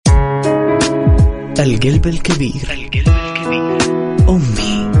القلب الكبير.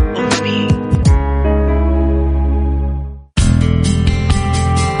 أمي.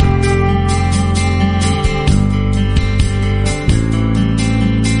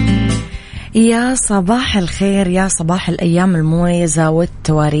 يا صباح الخير، يا صباح الأيام المميزة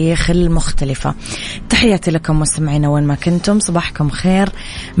والتواريخ المختلفة. تحياتي لكم مستمعينا وين ما كنتم، صباحكم خير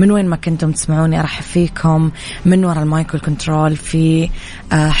من وين ما كنتم تسمعوني. أرحب فيكم من وراء المايك والكنترول في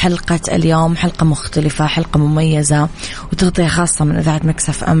حلقة اليوم، حلقة مختلفة، حلقة مميزة وتغطية خاصة من إذاعة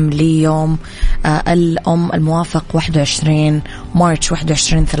مكسف أم ليوم الأم الموافق 21 مارس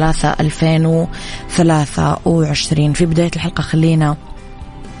 21/3/2023. في بداية الحلقة خلينا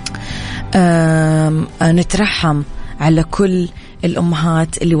نترحم على كل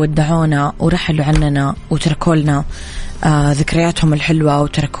الأمهات اللي ودعونا ورحلوا عننا وتركوا لنا ذكرياتهم الحلوة،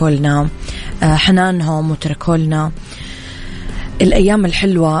 وتركوا لنا حنانهم، وتركوا لنا الأيام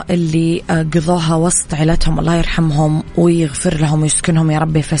الحلوة اللي قضوها وسط عائلتهم. الله يرحمهم ويغفر لهم ويسكنهم يا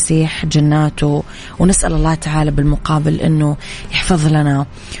رب فسيح جناته، ونسأل الله تعالى بالمقابل أنه يحفظ لنا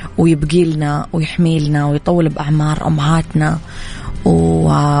ويبقي لنا ويحمي لنا ويطول بأعمار أمهاتنا،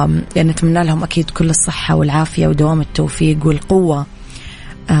 ونتمنى لهم أكيد كل الصحة والعافية ودوام التوفيق والقوة.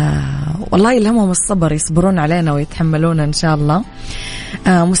 والله يلهمهم الصبر، يصبرون علينا ويتحملون إن شاء الله.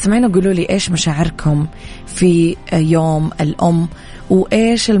 مستمعين قولوا لي إيش مشاعركم في يوم الأم،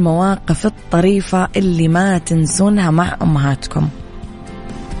 وإيش المواقف الطريفة اللي ما تنسونها مع أمهاتكم.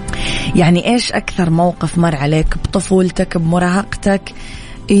 يعني إيش أكثر موقف مر عليك بطفولتك بمراهقتك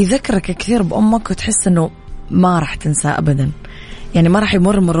يذكرك كثير بأمك وتحس أنه ما راح تنسى أبدا، يعني ما راح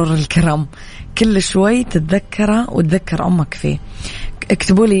يمر مرور الكرام، كل شوي تتذكره وتذكر أمك فيه.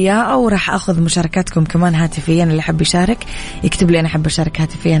 اكتبوا لي إياه أو راح أخذ مشاركاتكم كمان هاتفيا. اللي حب يشارك يكتب لي أنا حب أشارك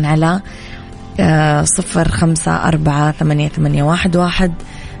هاتفيا على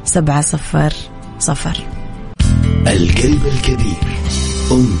 0548811700. القلب الكبير.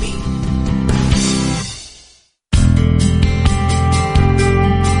 أمي.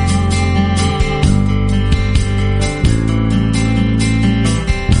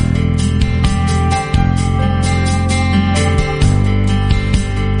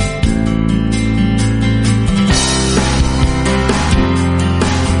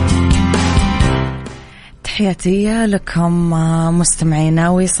 تحياتي لكم مستمعينا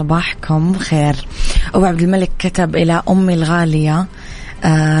وصباحكم خير. أبو عبد الملك كتب إلى أمي الغالية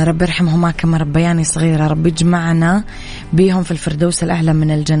رب يرحمهما كما ربياني صغيرة، رب يجمعنا بيهم في الفردوس الأعلى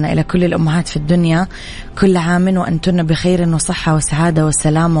من الجنة. إلى كل الأمهات في الدنيا كل عام وأنتن بخير وصحة وسعادة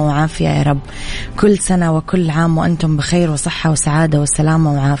وسلامة وعافية يا رب. كل سنة وكل عام وأنتم بخير وصحة وسعادة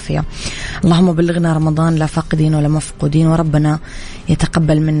وسلامة وعافية. اللهم بلغنا رمضان لا فاقدين ولا مفقودين، وربنا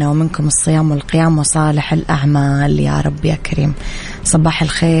يتقبل منا ومنكم الصيام والقيام وصالح الأعمال يا رب يا كريم. صباح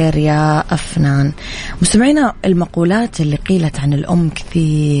الخير يا أفنان. مستمعينا، المقولات اللي قيلت عن الأم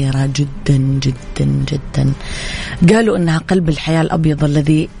كثيرة جدا جدا جدا. قالوا إنها قلب الحياة الأبيض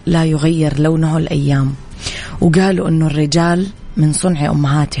الذي لا يغير لونه الأيام، وقالوا إنه الرجال من صنع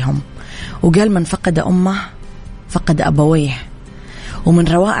أمهاتهم، وقال من فقد أمه فقد أبويه، ومن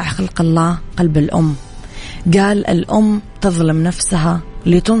روائع خلق الله قلب الأم. قال الأم تظلم نفسها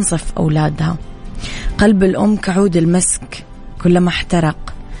لتنصف أولادها. قلب الأم كعود المسك كلما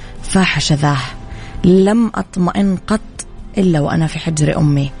احترق فاح شذاه. لم أطمئن قط إلا وأنا في حجر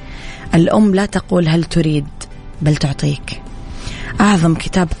أمي. الأم لا تقول هل تريد بل تعطيك. أعظم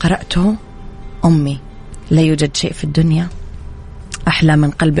كتاب قرأته أمي. لا يوجد شيء في الدنيا أحلى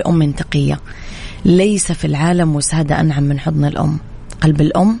من قلب أم تقية. ليس في العالم وسادة أنعم من حضن الأم. قلب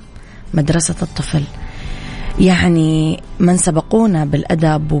الأم مدرسة الطفل. يعني من سبقونا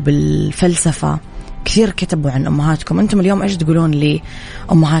بالأدب وبالفلسفة كثير كتبوا عن أمهاتكم. أنتم اليوم إيش تقولون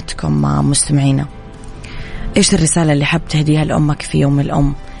لأمهاتكم مستمعينا؟ إيش الرسالة اللي حاب تهديها لأمك في يوم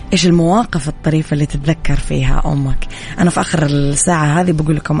الأم؟ إيش المواقف الطريفة اللي تتذكر فيها أمك؟ أنا في آخر الساعة هذه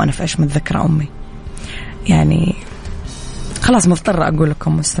بقول لكم أنا في إيش متذكرة أمي، يعني خلاص مضطرة أقول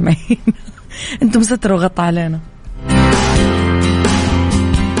لكم مستمعين. أنتم ستروا غطى علينا.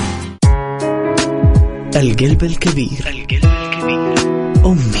 القلب الكبير.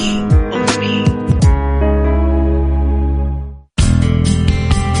 أمي.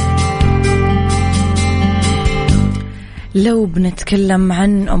 لو بنتكلم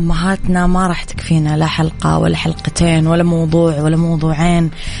عن أمهاتنا ما راح تكفينا لا حلقة ولا حلقتين ولا موضوع ولا موضوعين،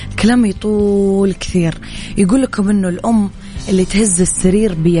 كلام يطول كثير. يقول لكم إنه الأم اللي تهز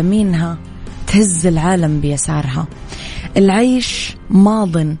السرير بيمينها تهز العالم بيسارها. العيش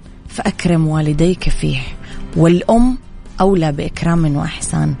ماض فأكرم والديك فيه، والأم أولى بإكرام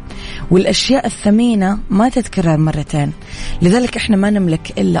وإحسان. والأشياء الثمينة ما تتكرر مرتين، لذلك إحنا ما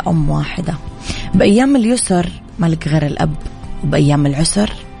نملك إلا أم واحدة. بأيام اليسر مالك غير الأب، وبأيام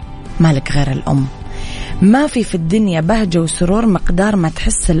العسر مالك غير الأم. ما في الدنيا بهجة وسرور مقدار ما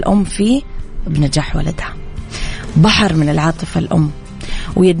تحس الأم فيه بنجاح ولدها. بحر من العاطفة الأم،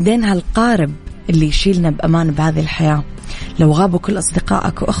 ويدينها القارب اللي يشيلنا بأمان بهذه الحياة. لو غابوا كل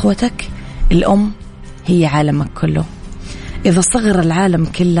أصدقائك وأخوتك، الأم هي عالمك كله. إذا صغر العالم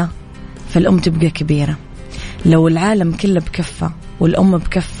كله فالأم تبقى كبيرة. لو العالم كله بكفة والأم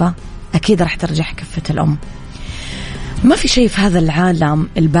بكفة، أكيد رح ترجح كفة الأم. ما في شيء في هذا العالم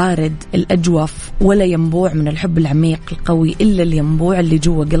البارد الأجوف ولا ينبوع من الحب العميق القوي إلا الينبوع اللي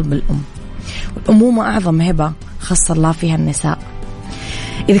جوا قلب الأم. والأمومة أعظم هبة خص الله فيها النساء.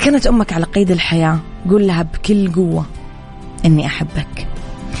 إذا كانت أمك على قيد الحياة، قول لها بكل قوة إني أحبك.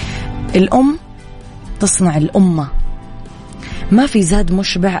 الأم تصنع الأمة. ما في زاد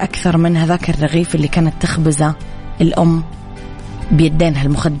مشبع أكثر من هذاك الرغيف اللي كانت تخبزه الأم بيدينها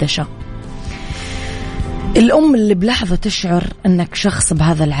المخدشة. الأم اللي بلحظة تشعر أنك شخص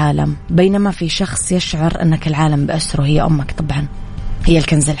بهذا العالم، بينما في شخص يشعر أنك العالم بأسره، هي أمك طبعا. هي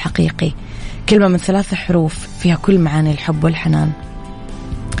الكنز الحقيقي، كلمة من 3 حروف فيها كل معاني الحب والحنان.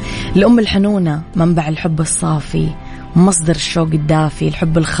 الأم الحنونة منبع الحب الصافي، مصدر الشوق الدافي،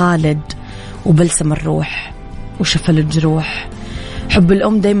 الحب الخالد وبلسم الروح وشفل الجروح. حب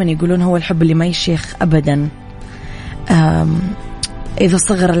الأم دايما يقولون هو الحب اللي ما يشيخ أبدا. إذا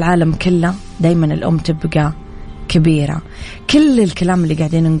صغر العالم كله، دايما الأم تبقى كبيرة. كل الكلام اللي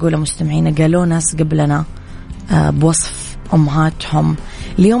قاعدين نقوله مستمعين قالوا ناس قبلنا بوصف أمهاتهم.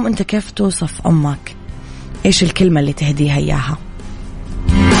 اليوم أنت كيف توصف أمك؟ إيش الكلمة اللي تهديها إياها؟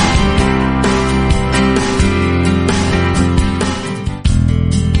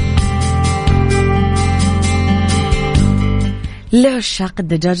 لعشاق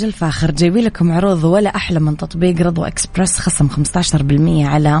الدجاج الفاخر جايبين لكم عروض ولا أحلى من تطبيق رضوى إكسبرس. خصم 15%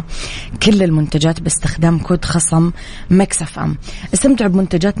 على كل المنتجات باستخدام كود خصم ميكس اف ام. استمتعوا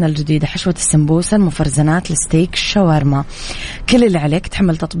بمنتجاتنا الجديدة، حشوة السمبوسة، المفرزنات، الستيك، الشاورما. كل اللي عليك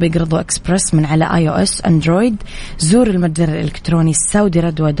تحمل تطبيق رضوى إكسبرس من على iOS أندرويد. زور المتجر الإلكتروني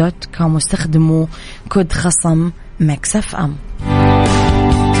saudiradwa.com واستخدموا كود خصم ميكس اف ام.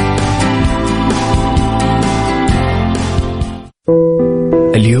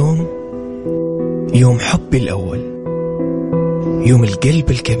 اليوم يوم حبي الأول، يوم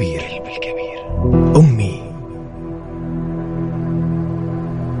القلب الكبير. أمي.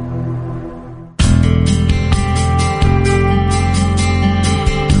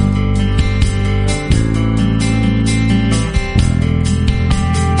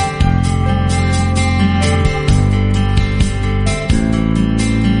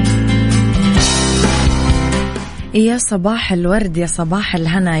 يا صباح الورد، يا صباح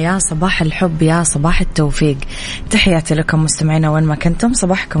الهنا، يا صباح الحب، يا صباح التوفيق. تحياتي لكم مستمعينا وين ما كنتم،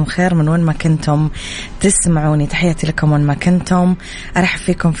 صباحكم خير من وين ما كنتم تسمعوني. تحياتي لكم وين ما كنتم. أرحب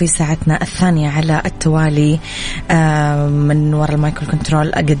فيكم في ساعتنا الثانية على التوالي. من وراء المايكل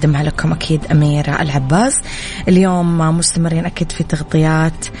كنترول أقدمها لكم أكيد أميرة العباس. اليوم مستمرين أكيد في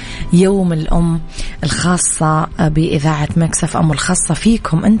تغطيات يوم الأم الخاصة بإذاعة ميكس اف ام، والخاصة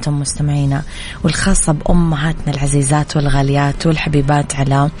فيكم أنتم مستمعينا، والخاصة بأمهاتنا العزيزات والغاليات والحبيبات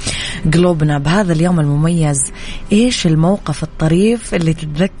على قلوبنا. بهذا اليوم المميز، إيش الموقف الطريف اللي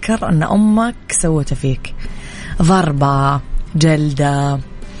تتذكر أن أمك سوته فيك؟ ضربة، جلدة،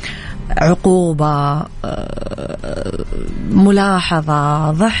 عقوبة،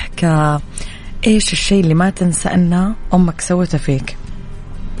 ملاحظة، ضحكة. إيش الشيء اللي ما تنسى أن أمك سوته فيك؟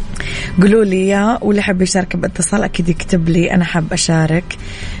 قولوا لي يا. واللي حب يشارك باتصال أكيد يكتب لي أنا حاب أشارك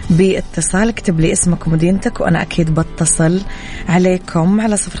باتصال. اكتب لي اسمك ومدينتك وأنا أكيد بتصل عليكم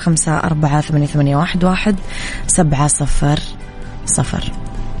على 0548811700.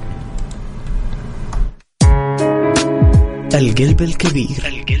 القلب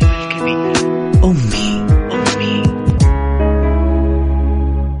الكبير. أمي.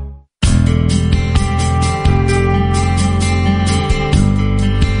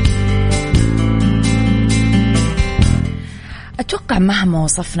 أتوقع مهما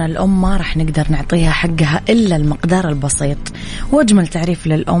وصفنا الأم ما رح نقدر نعطيها حقها إلا المقدار البسيط. وأجمل تعريف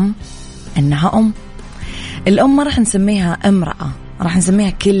للأم إنها أم. الأم ما رح نسميها امرأة، رح نسميها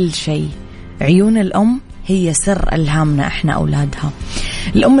كل شيء. عيون الأم هي سر ألهامنا إحنا أولادها.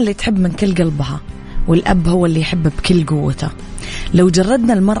 الأم اللي تحب من كل قلبها، والأب هو اللي يحب بكل قوته. لو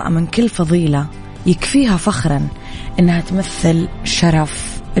جردنا المرأة من كل فضيلة يكفيها فخرا إنها تمثل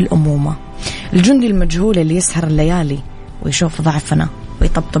شرف الأمومة. الجندي المجهول اللي يسهر الليالي ويشوف ضعفنا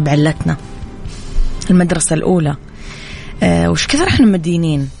ويطبطب علتنا. المدرسة الأولى. وش كثر احنا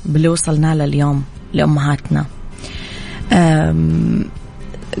مدينين باللي وصلنا له اليوم لأمهاتنا.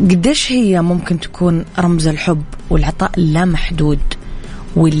 قديش هي ممكن تكون رمز الحب والعطاء اللا محدود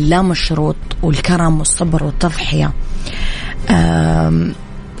واللا مشروط والكرم والصبر والتضحية.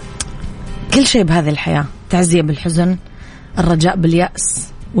 كل شيء بهذه الحياة، تعزية بالحزن، الرجاء باليأس،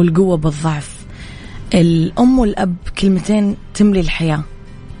 والقوة بالضعف. الأم والأب كلمتين تملي الحياة،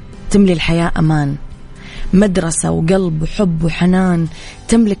 تملي الحياة أمان، مدرسة وقلب وحب وحنان،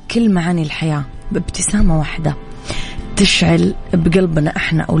 تملك كل معاني الحياة بابتسامة واحدة تشعل بقلبنا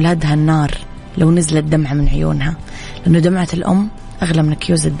احنا أولادها النار لو نزلت دمعة من عيونها، لأنه دمعة الأم أغلى من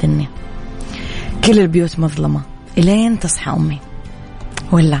كيوز الدنيا. كل البيوت مظلمة إلين تصحى أمي،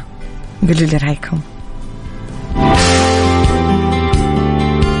 ولا قولوا لي رأيكم.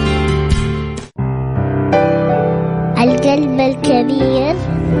 القلب الكبير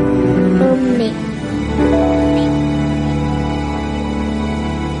أمي.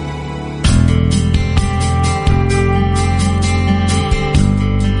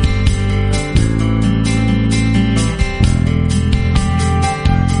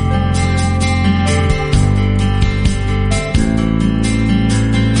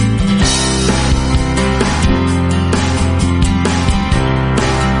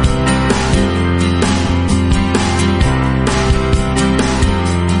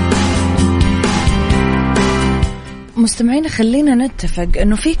 مستمعين، خلينا نتفق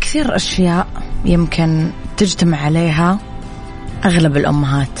أنه في كثير أشياء يمكن تجتمع عليها أغلب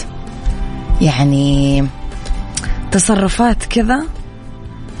الأمهات، يعني تصرفات كذا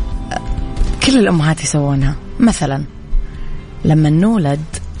كل الأمهات يسوونها. مثلا لما نولد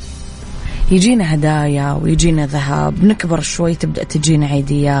يجينا هدايا ويجينا ذهب، نكبر شوي تبدأ تجينا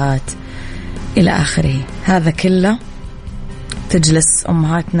عيديات إلى آخره. هذا كله تجلس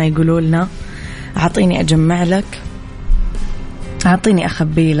أمهاتنا يقولوا لنا أعطيني أجمع لك، أعطيني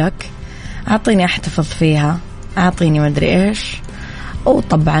أخبي لك، أعطيني أحتفظ فيها، أعطيني مدري إيش.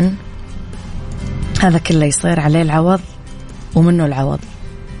 وطبعا هذا كله يصير عليه العوض ومنه العوض.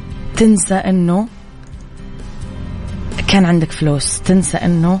 تنسى أنه كان عندك فلوس، تنسى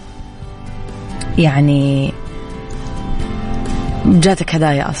أنه يعني جاتك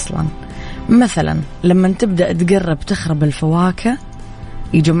هدايا أصلا. مثلا لما تبدأ تقرب تخرب الفواكه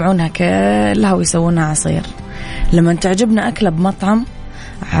يجمعونها كلها ويسوونها عصير. لما تعجبنا أكلة بمطعم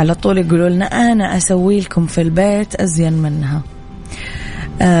على طول يقولوا لنا أنا أسوي لكم في البيت أزين منها.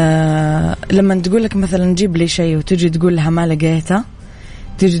 لما تقول لك مثلا جيب لي شيء وتجي تقول لها ما لقيته،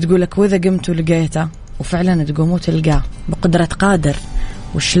 تجي تقول لك وإذا قمت ولقيته، وفعلا تقوم وتلقاه بقدرة قادر.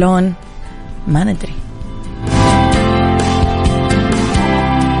 وشلون ما ندري.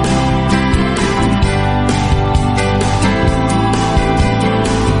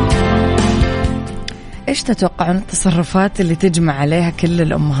 إيش تتوقعون التصرفات اللي تجمع عليها كل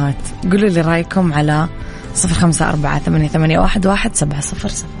الأمهات؟ قولوا لي رأيكم على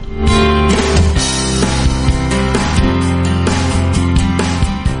 0548811700.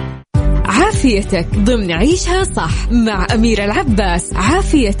 عافيتك ضمن عيشها صح مع أميرة العباس.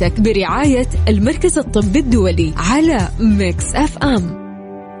 عافيتك برعاية المركز الطبي الدولي على ميكس اف ام.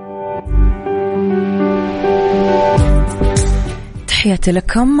 تحياتي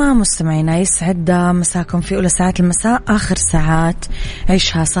لكم مستمعينا، يسعد مساكم في أولى ساعات المساء، آخر ساعات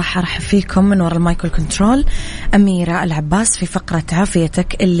عيشها صح. أرحب فيكم من وراء المايكل كنترول أميرة العباس في فقرة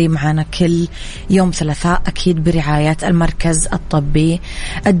عافيتك اللي معنا كل يوم ثلاثاء، أكيد برعاية المركز الطبي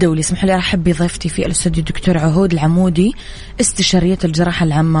الدولي. اسمحوا لي أرحب بضيفتي في الاستوديو دكتور عهود العمودي، استشارية الجراحة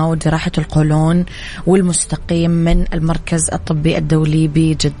العامة وجراحة القولون والمستقيم من المركز الطبي الدولي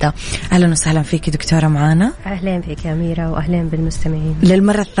بجدة. أهلا وسهلا فيك دكتورة معنا. أهلا فيك يا أميرة وأهلا بالمستمعين.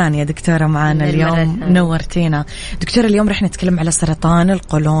 للمرة الثانية دكتورة معنا اليوم، نورتينا دكتورة. اليوم رح نتكلم على سرطان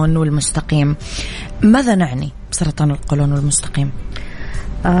القولون والمستقيم. ماذا نعني بسرطان القولون والمستقيم؟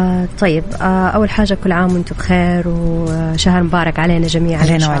 طيب، أول حاجة كل عام وانتم بخير وشهر مبارك علينا جميعا.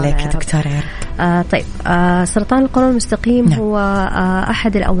 علينا وعليك دكتورة. طيب، سرطان القولون المستقيم نعم. هو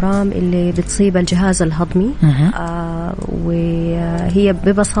أحد الأورام اللي بتصيب الجهاز الهضمي. وهي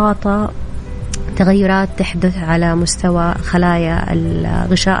ببساطة تغيرات تحدث على مستوى خلايا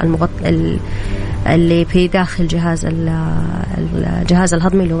الغشاء المغطى اللي في داخل الجهاز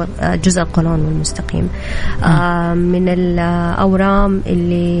الهضمي اللي هو جزء القولون والمستقيم. من الأورام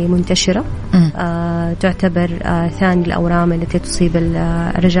اللي منتشرة، تعتبر ثاني الأورام التي تصيب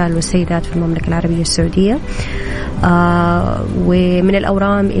الرجال والسيدات في المملكة العربية السعودية، ومن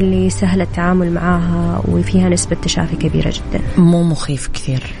الأورام اللي سهل التعامل معها وفيها نسبة تشافي كبيرة جدا. مو مخيف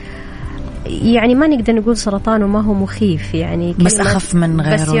كثير. يعني ما نقدر نقول سرطان وما هو مخيف يعني، بس أخف من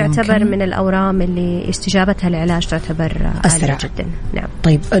غيره، بس يعتبر من الأورام اللي استجابتها للعلاج تعتبر أسرع جدا. نعم.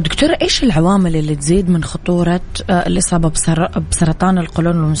 طيب دكتورة، إيش العوامل اللي تزيد من خطورة الإصابة بسرطان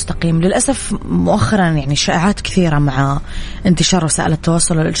القولون المستقيم؟ للأسف مؤخرا يعني شائعات كثيرة مع انتشار وسائل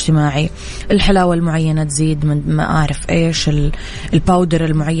التواصل الاجتماعي، الحلاوة المعينة تزيد من ما أعرف إيش، الباودر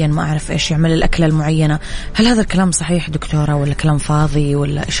المعين ما أعرف إيش يعمل الأكلة المعينة. هل هذا الكلام صحيح دكتورة ولا كلام فاضي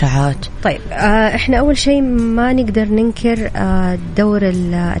ولا إشاعات؟ طيب إحنا أول شيء ما نقدر ننكر دور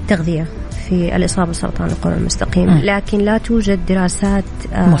التغذية في الإصابة بسرطان القولون المستقيم، لكن لا توجد دراسات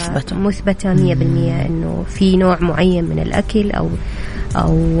مثبتة 100% إنه في نوع معين من الأكل أو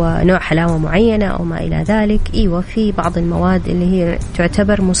نوع حلاوة معينة أو ما إلى ذلك. إيوه، في بعض المواد اللي هي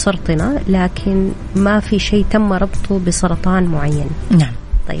تعتبر مسرطنة، لكن ما في شيء تم ربطه بسرطان معين. نعم.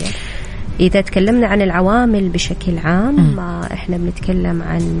 طيب إذا تكلمنا عن العوامل بشكل عام، إحنا بنتكلم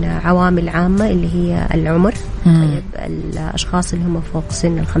عن عوامل عامة اللي هي العمر. طيب الأشخاص اللي هم فوق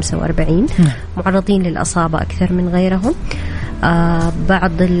سن 45 معرضين للإصابة أكثر من غيرهم.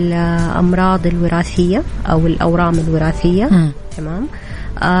 بعض الأمراض الوراثية أو الأورام الوراثية. تمام.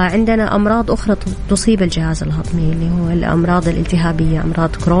 عندنا أمراض أخرى تصيب الجهاز الهضمي اللي هو الأمراض الالتهابية،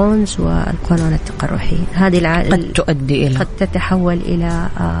 أمراض كرونز والقولون التقرحي. هذه قد تتحول إلى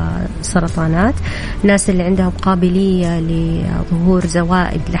سرطانات. الناس اللي عندهم قابلية لظهور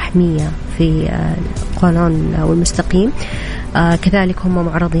زوائد لحمية في القولون المستقيم كذلك هم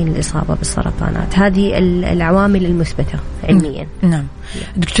معرضين للإصابة بالسرطانات. هذه العوامل المثبتة علميا. نعم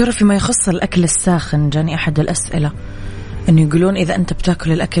دكتورة، فيما يخص الأكل الساخن، جاني أحد الأسئلة إنه يقولون إذا أنت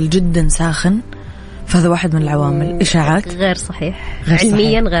بتاكل الأكل جدا ساخن فهذا واحد من العوامل. إشاعات غير صحيح،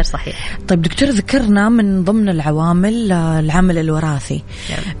 علميا غير صحيح. طيب دكتور، ذكرنا من ضمن العوامل العامل الوراثي.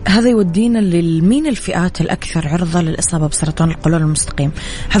 هذا يودينا لمين الفئات الأكثر عرضة للإصابة بسرطان القولون المستقيم؟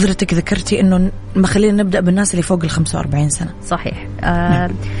 حضرتك ذكرتي إنه ما خلينا نبدأ بالناس اللي فوق 45 سنة. صحيح.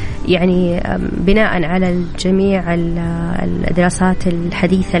 يعني بناء على جميع الدراسات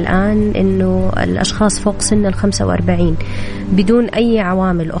الحديثة الآن إنه الأشخاص فوق سن 45 بدون أي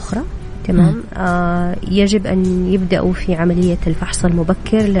عوامل أخرى، تمام، يجب أن يبدأوا في عملية الفحص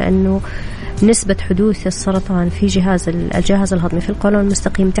المبكر، لأنه نسبة حدوث السرطان في الجهاز الهضمي في القولون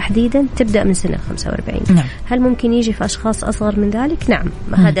المستقيم تحديدا تبدأ من سن 45. نعم. هل ممكن يجي في أشخاص أصغر من ذلك؟ نعم.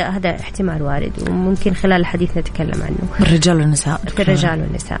 هذا احتمال وارد، وممكن خلال الحديث نتكلم عنه. الرجال والنساء. في الرجال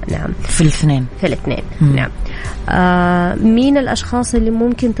والنساء. نعم. في الاثنين. نعم. مين الأشخاص اللي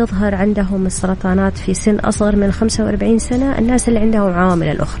ممكن تظهر عندهم السرطانات في سن أصغر من 45 سنة؟ الناس اللي عندهم عوامل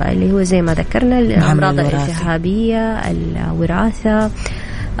الأخرى اللي هو زي ما ذكرنا الأمراض الالتهابية، الوراثة،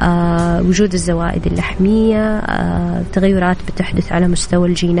 وجود الزوائد اللحمية، تغيرات بتحدث على مستوى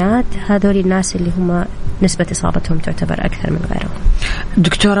الجينات. هذول الناس اللي هم نسبة إصابتهم تعتبر أكثر من غيرهم.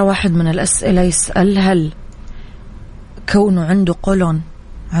 دكتورة، واحد من الأسئلة يسأل هل كونه عنده قولون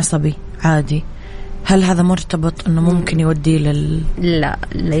عصبي عادي هل هذا مرتبط أنه ممكن يودي لا،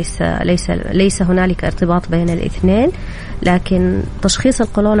 ليس هنالك ارتباط بين الاثنين، لكن تشخيص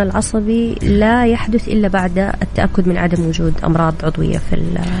القولون العصبي لا يحدث إلا بعد التأكد من عدم وجود أمراض عضوية في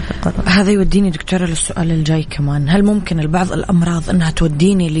القولون. هذا يوديني دكتورة للسؤال الجاي كمان، هل ممكن البعض الأمراض أنها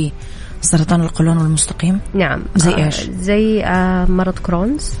توديني لسرطان القولون المستقيم؟ نعم. زي إيش؟ زي مرض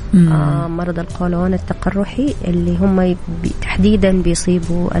كرونز، مرض مرض التقرحي اللي هم تحديدا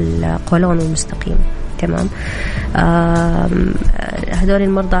بيصيبوا القولون المستقيم. تمام. هذول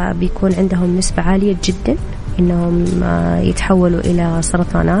المرضى بيكون عندهم نسبة عالية جدا إنهم يتحولوا إلى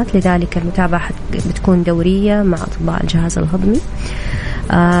سرطانات، لذلك المتابعة بتكون دورية مع أطباء الجهاز الهضمي.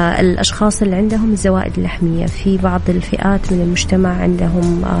 الأشخاص اللي عندهم الزوائد اللحمية، في بعض الفئات من المجتمع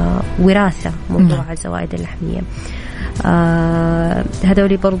عندهم وراثة موضوع الزوائد اللحمية،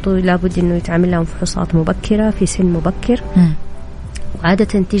 هذول برضو لابد إنه يتعمل لهم فحوصات مبكرة في سن مبكر. وعادة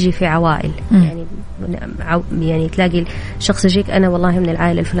تيجي في عوائل، يعني تلاقي شخص يجيك أنا والله من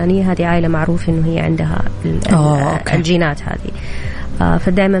العائلة الفلانية، هذه عائلة معروف إنه هي عندها الجينات هذه،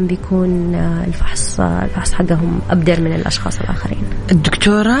 فدائما بيكون الفحص حقهم أبدر من الأشخاص الآخرين.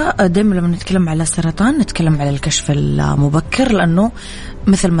 الدكتورة، دائما لما نتكلم على السرطان نتكلم على الكشف المبكر، لأنه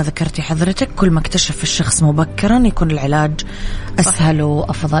مثل ما ذكرتي حضرتك كل ما اكتشف الشخص مبكرا يكون العلاج أسهل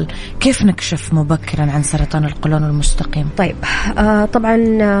وأفضل. كيف نكشف مبكرا عن سرطان القولون المستقيم؟ طيب طبعا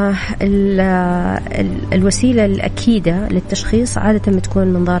الوسيلة الأكيدة للتشخيص عادة بتكون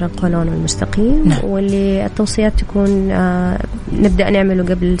منظار القولون المستقيم. نعم. واللي التوصيات تكون نبدأ نعمله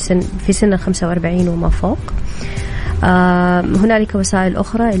قبل في سن 45 وما فوق. هنالك وسائل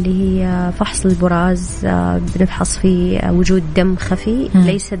أخرى اللي هي فحص البراز، بنفحص فيه وجود دم خفي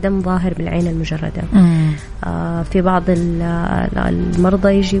ليس دم ظاهر بالعين المجردة. في بعض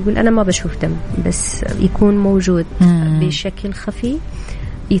المرضى يجي يقول أنا ما بشوف دم، بس يكون موجود بشكل خفي،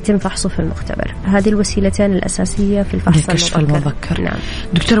 يتم فحصه في المختبر. هذه الوسيلتين الأساسية في الفحص المبكر. نعم.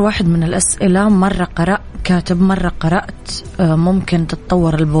 دكتور، واحد من الأسئلة مرة قرأت ممكن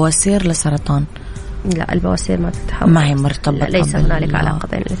تتطور البواسير لسرطان. لا، البواسير ما تتحول، ما هي مرتبطة، ليس هنالك علاقة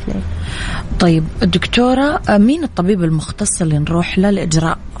بين الاثنين. طيب دكتورة، مين الطبيب المختص اللي نروح له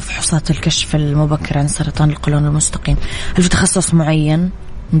لإجراء فحوصات الكشف المبكر عن سرطان القولون المستقيم؟ هل في تخصص معين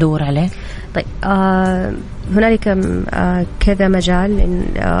ندور عليه؟ طيب هنالك كذا مجال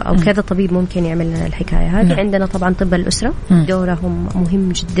أو كذا طبيب ممكن يعمل لنا الحكاية هذه. عندنا طبعا طب الأسرة، دورهم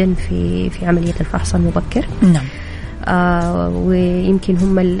مهم جدا في عملية الفحص المبكر. نعم. ويمكن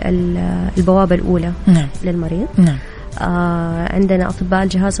هم البوابة الأولى للمريض. نعم. عندنا أطباء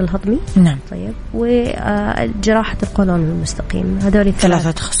الجهاز الهضمي. نعم. طيب، وجراحة القولون المستقيم. هذول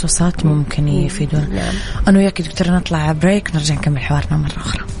ثلاثة تخصصات ممكن يفيدون. نعم. أنا وياك دكتور نطلع بريك، نرجع نكمل حوارنا مرة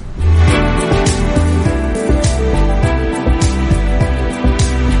أخرى.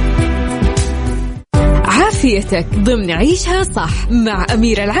 عافيتك ضمن عيشها صح مع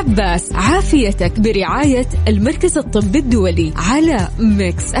أميرة العباس. عافيتك برعاية المركز الطبي الدولي على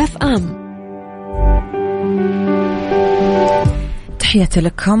ميكس اف ام. تحياتي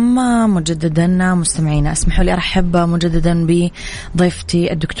لكم مجددا مستمعينا. اسمحوا لي أرحب مجددا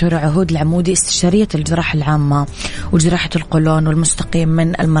بضيفتي الدكتورة عهود العمودي، استشارية الجراحة العامة وجراحة القولون والمستقيم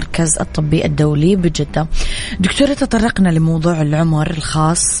من المركز الطبي الدولي بجدة. دكتورة، تطرقنا لموضوع العمر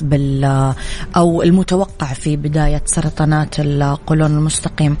الخاص أو المتوقع في بداية سرطانات القولون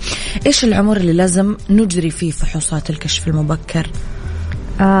المستقيم. إيش العمر اللي لازم نجري فيه فحوصات الكشف المبكر؟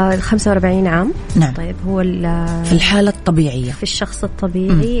 45 عام. نعم. طيب، هو في الحالة الطبيعية، في الشخص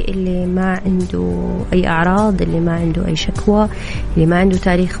الطبيعي اللي ما عنده أي أعراض، اللي ما عنده أي شكوى، اللي ما عنده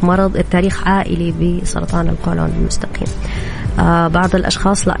تاريخ عائلي بسرطان القولون المستقيم. بعض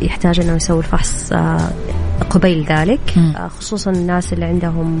الأشخاص لا يحتاج أنه يسوي الفحص قبيل ذلك، خصوصا الناس اللي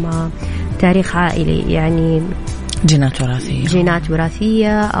عندهم تاريخ عائلي، يعني جينات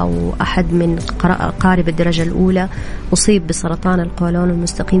وراثية أو أحد من قارب الدرجة الأولى أصيب بسرطان القولون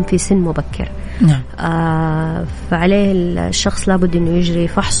المستقيم في سن مبكر. نعم. فعليه الشخص لابد أنه يجري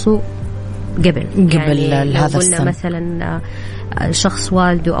فحصه قبل يعني هذا السن. قلنا مثلا شخص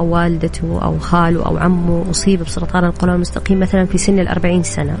والده أو والدته أو خاله أو عمه أصيب بسرطان القولون المستقيم مثلا في سن 40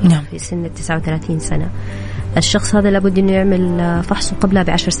 سنة. نعم. في سن 39 سنة، الشخص هذا لابد أنه يعمل فحصه قبلها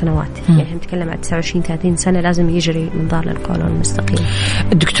ب10 سنوات. يعني نتكلم عن 29-30 سنة لازم يجري منظار للقولون المستقيم.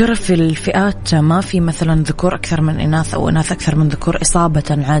 الدكتورة، في الفئات ما في مثلا ذكور أكثر من إناث أو إناث أكثر من ذكور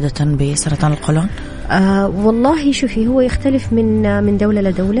إصابة عادة بسرطان القولون؟ والله شوفي، هو يختلف من دولة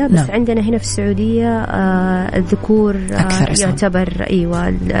لدولة، بس نعم. عندنا هنا في السعودية الذكور يعتبر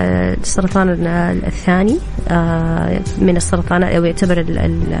السرطان الثاني من السرطانات، أو يعتبر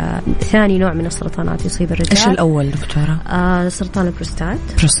الثاني نوع من السرطانات يصيب الرجال. إيش الأول دكتورة؟ سرطان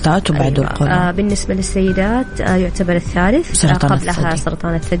البروستات وبعده القولون. بالنسبة للسيدات يعتبر الثالث، قبلها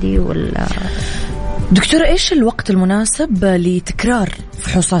سرطان الثدي دكتورة، إيش الوقت المناسب لتكرار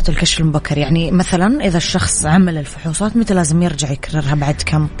فحوصات الكشف المبكر؟ يعني مثلا إذا الشخص عمل الفحوصات متى لازم يرجع يكررها؟ بعد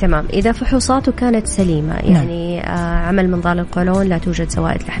كم؟ تمام، إذا فحوصاته كانت سليمة، يعني عمل منظار القولون، لا توجد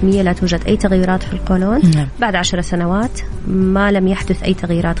زوائد لحمية، لا توجد أي تغيرات في القولون. بعد 10 سنوات ما لم يحدث أي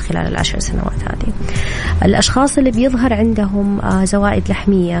تغييرات خلال ال10 سنوات هذه. الأشخاص اللي بيظهر عندهم زوائد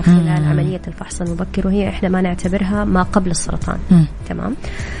لحمية خلال عملية الفحص المبكر، وهي إحنا ما نعتبرها ما قبل السرطان. تمام.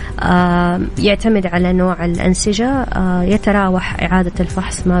 يعتمد على نوع الأنسجة. يتراوح إعادة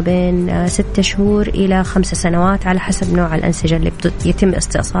الفحص ما بين 6 شهور إلى 5 سنوات على حسب نوع الأنسجة اللي يتم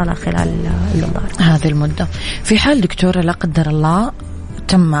استئصالها خلال المنظار. هذه المدة. في حال دكتورة لا قدر الله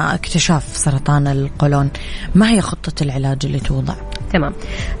تم اكتشاف سرطان القولون، ما هي خطة العلاج اللي توضع؟ تمام،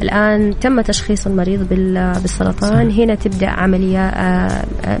 الآن تم تشخيص المريض بالسرطان. هنا تبدأ عملية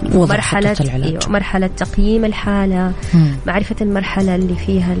مرحلة تقييم الحالة، معرفة المرحلة اللي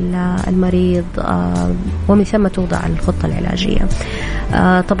فيها المريض، ومن ثم توضع الخطة العلاجية.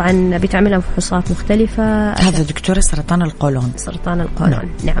 طبعا بتعملها فحوصات مختلفة. هذا دكتورة سرطان القولون.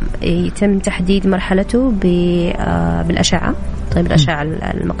 نعم. يتم تحديد مرحلته بالأشعة. طيب، الأشعة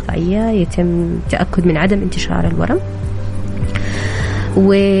المقطعية يتم تأكد من عدم انتشار الورم،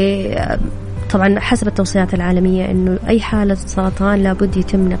 طبعا حسب التوصيات العالمية إنه أي حالة سرطان لابد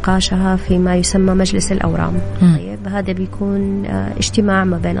يتم نقاشها في ما يسمى مجلس الأورام. طيب هذا بيكون اجتماع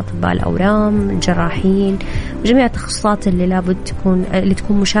ما بين أطباء الأورام، الجراحين، وجميع التخصصات اللي لابد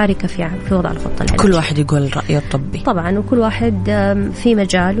تكون مشاركة في وضع الخطة العلاجية. كل واحد يقول رأيه الطبي طبعا، وكل واحد في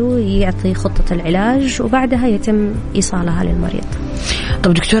مجاله يعطي خطة العلاج وبعدها يتم إيصالها للمريض.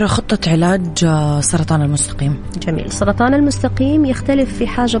 طب دكتورة، خطة علاج سرطان المستقيم؟ جميل. سرطان المستقيم يختلف في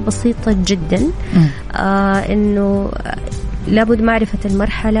حاجة بسيطة جدا، إنه لابد معرفة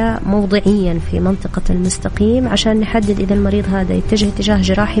المرحلة موضعيا في منطقة المستقيم عشان نحدد إذا المريض هذا يتجه اتجاه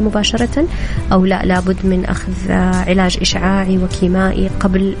جراحي مباشرة أو لا، لابد من أخذ علاج إشعاعي وكيمائي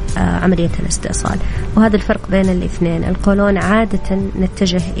قبل عملية الاستئصال. وهذا الفرق بين الاثنين. القولون عادة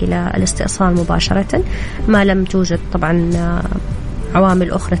نتجه إلى الاستئصال مباشرة ما لم توجد طبعا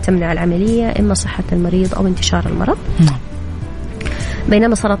عوامل أخرى تمنع العملية، إما صحة المريض أو انتشار المرض.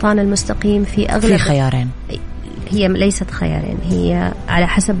 بينما سرطان المستقيم في أغلب خيارين. هي ليست خيارين، هي على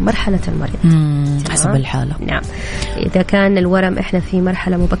حسب مرحلة المريض، حسب الحالة. نعم. إذا كان الورم إحنا في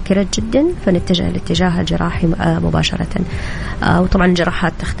مرحلة مبكرة جدا فنتجه لاتجاه الجراحي مباشرة، وطبعا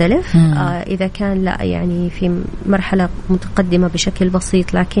الجراحات تختلف. إذا كان لا، يعني في مرحلة متقدمة بشكل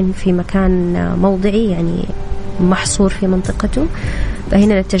بسيط لكن في مكان موضعي يعني محصور في منطقته،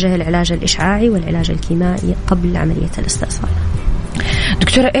 فهنا نتجه العلاج الإشعاعي والعلاج الكيمائي قبل عملية الاستئصال.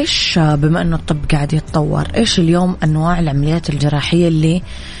 دكتورة، إيش بما أنه الطب قاعد يتطور، إيش اليوم أنواع العمليات الجراحية اللي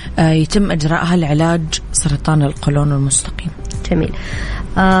يتم إجراءها لعلاج سرطان القولون المستقيم؟ جميل.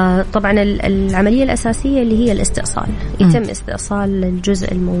 طبعا العملية الأساسية اللي هي الاستئصال، يتم استئصال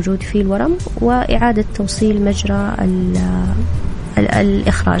الجزء الموجود فيه الورم وإعادة توصيل مجرى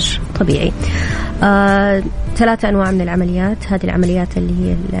الإخراج طبيعي. 3 أنواع من العمليات. هذه العمليات اللي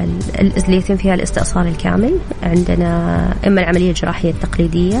هي اللي يتم فيها الاستئصال الكامل. عندنا إما العملية الجراحية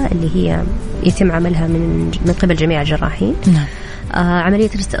التقليدية اللي هي يتم عملها من قبل جميع الجراحين. عملية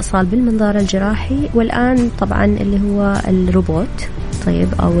الاستئصال بالمنظار الجراحي، والآن طبعا اللي هو الروبوت، طيب،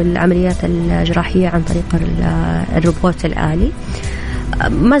 أو العمليات الجراحية عن طريق الروبوت الآلي.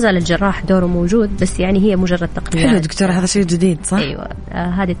 ما زال الجراح دوره موجود، بس يعني هي مجرد تقنيات. حلو دكتورة، هذا شيء جديد صح؟ أيوة،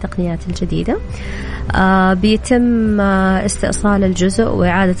 هذه التقنيات الجديدة. بيتم استئصال الجزء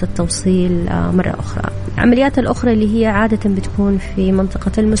وإعادة التوصيل مرة أخرى. العمليات الأخرى اللي هي عادة بتكون في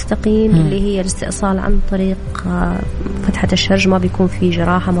منطقة المستقيم اللي هي الاستئصال عن طريق فتحة الشرج، ما بيكون في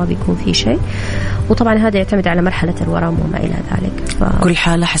جراحة، ما بيكون في شيء، وطبعا هذا يعتمد على مرحلة الورم وما إلى ذلك. كل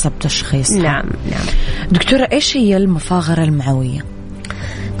حالة حسب تشخيص. نعم. دكتورة، إيش هي المفاغرة المعوية؟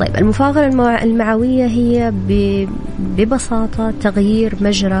 طيب، المفاغرة المعوية هي ببساطة تغيير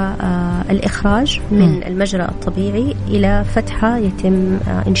مجرى الإخراج من المجرى الطبيعي إلى فتحة يتم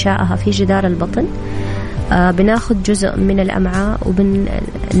إنشائها في جدار البطن. بناخذ جزء من الأمعاء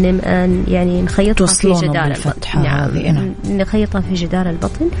يعني نخيطها في جدار البطن. نعم، نخيطها في جدار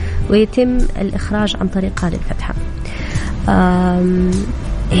البطن ويتم الإخراج عن طريق هذه الفتحة.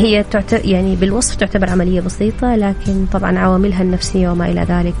 هي يعني بالوصف تعتبر عملية بسيطة، لكن طبعا عواملها النفسية وما إلى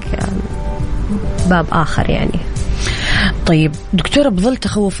ذلك باب آخر يعني. طيب دكتورة، بظل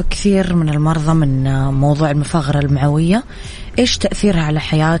تخوف كثير من المرضى من موضوع المفاغرة المعوية، إيش تأثيرها على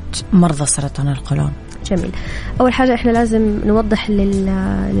حياة مرضى سرطان القولون؟ جميل. أول حاجة إحنا لازم نوضح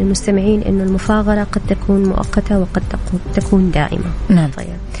للمستمعين إنه المفاغرة قد تكون مؤقتة وقد تكون دائمة. نعم. طيب،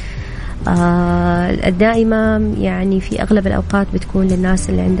 الدائمة يعني في أغلب الأوقات بتكون للناس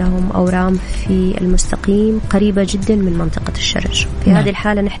اللي عندهم أورام في المستقيم قريبة جدا من منطقة الشرج. في هذه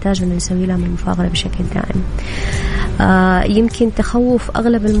الحالة نحتاج أن نسوي لهم المفاغرة بشكل دائم. يمكن تخوف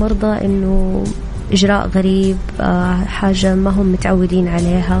أغلب المرضى أنه إجراء غريب، حاجة ما هم متعودين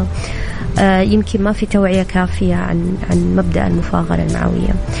عليها، يمكن ما في توعية كافية عن مبدأ المفاغرة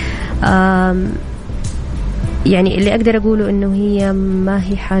المعوية. يعني اللي أقدر أقوله إنه هي ما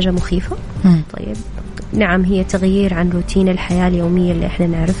هي حاجة مخيفة. طيب، نعم، هي تغيير عن روتين الحياة اليومية اللي إحنا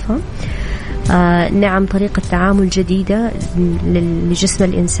نعرفها. نعم، طريقة تعامل جديدة لجسم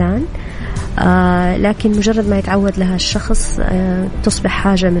الإنسان، لكن مجرد ما يتعود لها الشخص تصبح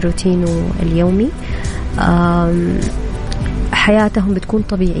حاجة من روتينه اليومي. حياتهم بتكون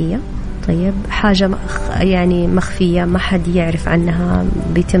طبيعية. طيب، حاجة يعني مخفية ما حد يعرف عنها،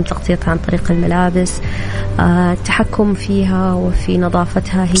 بيتم تغطيتها عن طريق الملابس. التحكم فيها وفي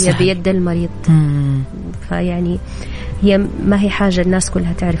نظافتها هي صحيح بيد المريض. فيعني هي ما هي حاجة الناس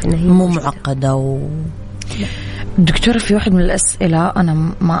كلها تعرف إنها هي مو معقدة دكتورة، في واحد من الأسئلة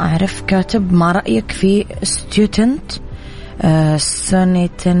أنا ما أعرف، كاتب ما رأيك في ستيوتنت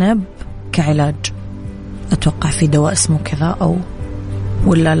سونيتنب كعلاج؟ أتوقع في دواء اسمه كذا أو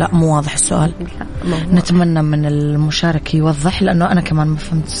ولا لا مو واضح السؤال؟ نتمنى من المشارك يوضح لأنه أنا كمان ما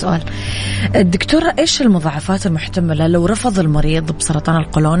فهمت السؤال. الدكتورة إيش المضاعفات المحتملة لو رفض المريض بسرطان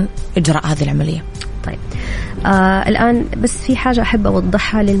القولون إجراء هذه العملية؟ طيب الآن بس في حاجة أحب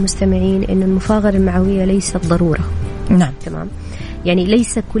أوضحها للمستمعين، إنه المفاغرة المعوية ليست ضرورة. نعم. تمام. يعني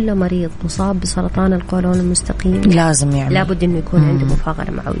ليس كل مريض مصاب بسرطان القولون المستقيم لازم يعمل، لابد إنه يكون عنده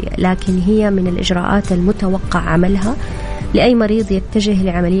مفاغرة معوية، لكن هي من الإجراءات المتوقع عملها لأي مريض يتجه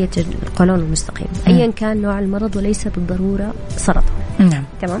لعملية القولون المستقيم أيا كان نوع المرض، وليس بالضرورة سرطان. نعم.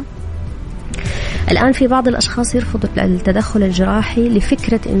 تمام. الآن في بعض الأشخاص يرفضوا التدخل الجراحي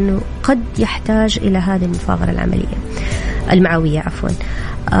لفكرة أنه قد يحتاج إلى هذه المفاغرة المعوية عفوا.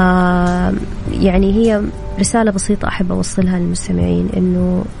 يعني هي رسالة بسيطة أحب أوصلها للمستمعين،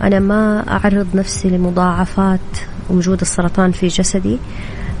 أنه أنا ما أعرض نفسي لمضاعفات وجود السرطان في جسدي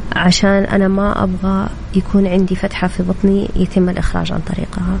عشان أنا ما أبغى يكون عندي فتحة في بطني يتم الإخراج عن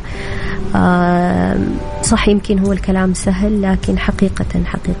طريقها. صح يمكن هو الكلام سهل، لكن حقيقة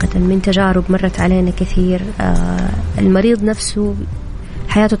من تجارب مرت علينا كثير المريض نفسه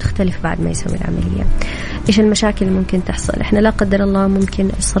حياته تختلف بعد ما يسوي العملية. إيش المشاكل اللي ممكن تحصل؟ إحنا لا قدر الله ممكن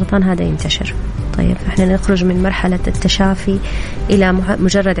السرطان هذا ينتشر. طيب إحنا نخرج من مرحلة التشافي إلى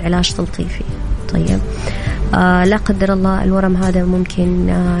مجرد علاج تلطيفي. طيب لا قدر الله الورم هذا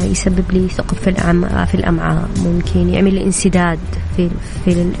ممكن يسبب لي ثقب في الأمعاء، ممكن يعمل لي انسداد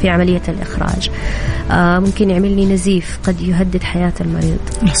في عملية الإخراج، ممكن يعمل لي نزيف قد يهدد حياة المريض.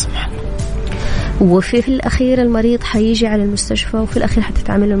 وفي الأخير المريض حيجي على المستشفى، وفي الأخير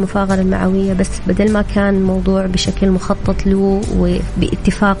حتتعمل المفاغرة المعوية، بس بدل ما كان الموضوع بشكل مخطط له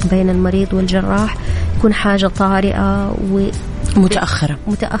وباتفاق بين المريض والجراح، يكون حاجة طارئة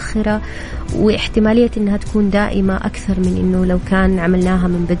متأخرة واحتمالية أنها تكون دائمة أكثر من أنه لو كان عملناها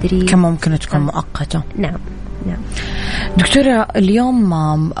من بدري كم ممكن تكون مؤقتة. نعم. دكتورة، اليوم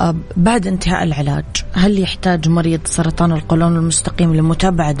بعد انتهاء العلاج هل يحتاج مريض سرطان القولون المستقيم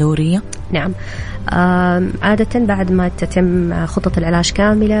لمتابعة دورية؟ نعم. عادة بعد ما تتم خطة العلاج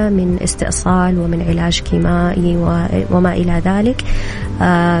كاملة من استئصال ومن علاج كيمائي وما إلى ذلك،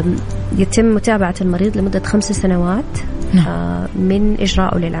 يتم متابعة المريض لمدة 5 سنوات من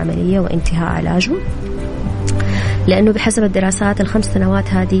إجراءه للعملية وانتهاء علاجه، لأنه بحسب الدراسات 5 سنوات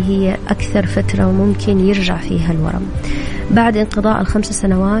هذه هي أكثر فترة ممكن يرجع فيها الورم. بعد انقضاء 5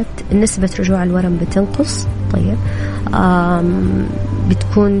 سنوات نسبة رجوع الورم بتنقص. طيب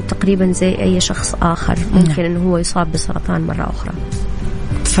بتكون تقريبا زي أي شخص آخر ممكن أنه هو يصاب بسرطان مرة أخرى،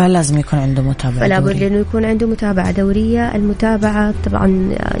 فلازم يكون عنده متابعة فلا بد أنه يكون عنده متابعة دورية. المتابعة طبعا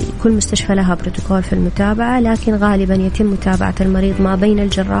كل مستشفى لها بروتوكول في المتابعة، لكن غالبا يتم متابعة المريض ما بين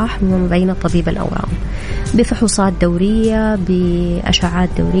الجراح وما بين طبيب الأورام بفحوصات دورية، بأشعات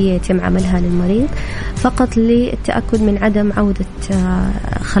دورية يتم عملها للمريض فقط للتأكد من عدم عودة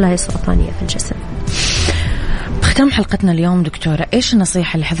خلايا سرطانية في الجسم. بختام حلقتنا اليوم دكتورة، إيش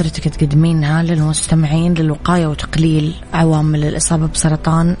النصيحة اللي حضرتك تقدمينها للمستمعين للوقاية وتقليل عوامل الإصابة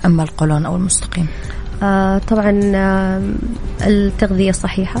بسرطان أما القولون أو المستقيم؟ طبعا التغذية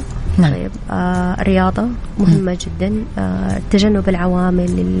الصحيحة. نعم. طيب الرياضة مهمة جدا. تجنب العوامل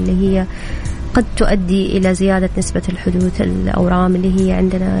اللي هي قد تؤدي إلى زيادة نسبة الحدوث الأورام، اللي هي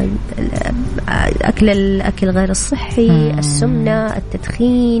عندنا الأكل غير الصحي، السمنة،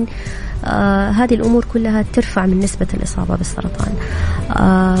 التدخين. هذه الأمور كلها ترفع من نسبة الإصابة بالسرطان.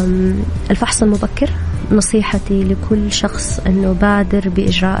 الفحص المبكر، نصيحتي لكل شخص أنه بادر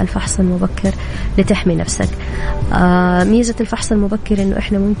بإجراء الفحص المبكر لتحمي نفسك. ميزة الفحص المبكر أنه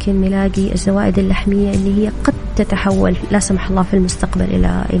إحنا ممكن نلاقي الزوائد اللحمية اللي هي قد تتحول لا سمح الله في المستقبل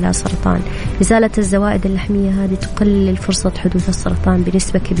إلى سرطان. إزالة الزوائد اللحمية هذه تقلل فرصة حدوث السرطان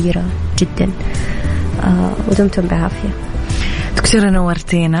بنسبة كبيرة جدا. ودمتم بعافية. دكتورة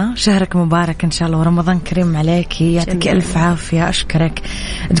نورتينا، شهرك مبارك إن شاء الله ورمضان كريم عليك، يعطيك ألف عافية. أشكرك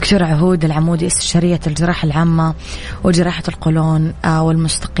دكتورة عهود العمودي، استشارية الجراحة العامة وجراحة القولون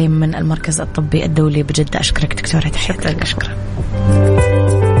والمستقيم من المركز الطبي الدولي بجدة. أشكرك دكتورة، تحياتك. أشكرك.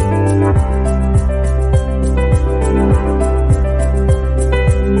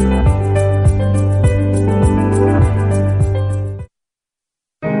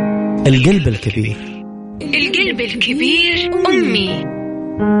 القلب الكبير. القلب الكبير أمي.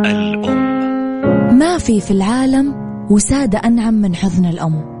 الأم. ما في العالم وسادة أنعم من حضن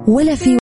الأم، ولا في